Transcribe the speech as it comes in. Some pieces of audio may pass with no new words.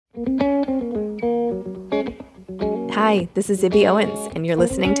Hi, this is Zibby Owens, and you're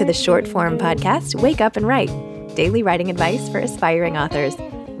listening to the short-form podcast, Wake Up and Write, daily writing advice for aspiring authors,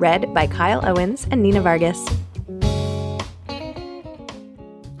 read by Kyle Owens and Nina Vargas.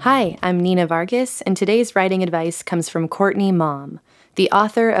 Hi, I'm Nina Vargas, and today's writing advice comes from Courtney, Maum, the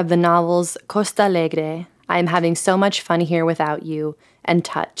author of the novels COSTALEGRE, I'm Having So Much Fun Here Without You, and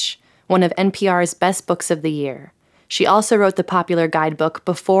Touch, one of NPR's best books of the year. She also wrote the popular guidebook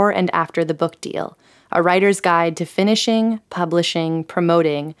Before and After the Book Deal, a writer's guide to finishing, publishing,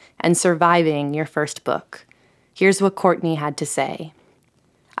 promoting, and surviving your first book. Here's what Courtney had to say.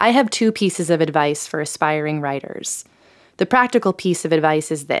 I have two pieces of advice for aspiring writers. The practical piece of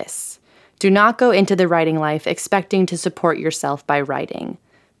advice is this. Do not go into the writing life expecting to support yourself by writing.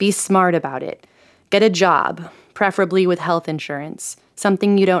 Be smart about it. Get a job, preferably with health insurance,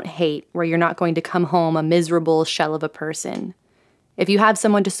 something you don't hate where you're not going to come home a miserable shell of a person. If you have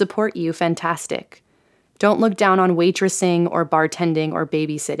someone to support you, fantastic. Don't look down on waitressing or bartending or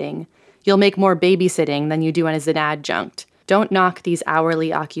babysitting. You'll make more babysitting than you do as an adjunct. Don't knock these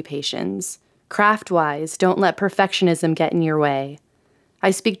hourly occupations. Craft-wise, don't let perfectionism get in your way. I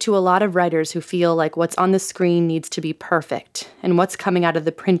speak to a lot of writers who feel like what's on the screen needs to be perfect, and what's coming out of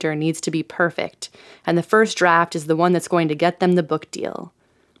the printer needs to be perfect, and the first draft is the one that's going to get them the book deal.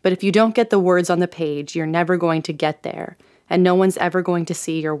 But if you don't get the words on the page, you're never going to get there, and no one's ever going to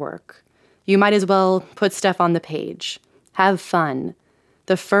see your work. You might as well put stuff on the page. Have fun.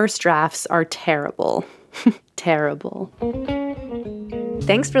 The first drafts are terrible. Terrible.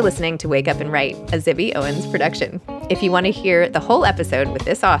 Thanks for listening to Wake Up and Write, a Zibby Owens production. If you want to hear the whole episode with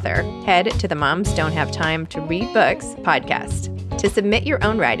this author, head to the Moms Don't Have Time to Read Books podcast. To submit your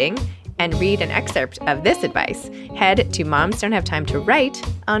own writing and read an excerpt of this advice, head to Moms Don't Have Time to Write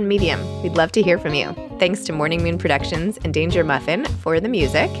on Medium. We'd love to hear from you. Thanks to Morning Moon Productions and Danger Muffin for the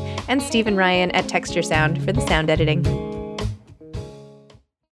music, and Steve and Ryan at Texture Sound for the sound editing.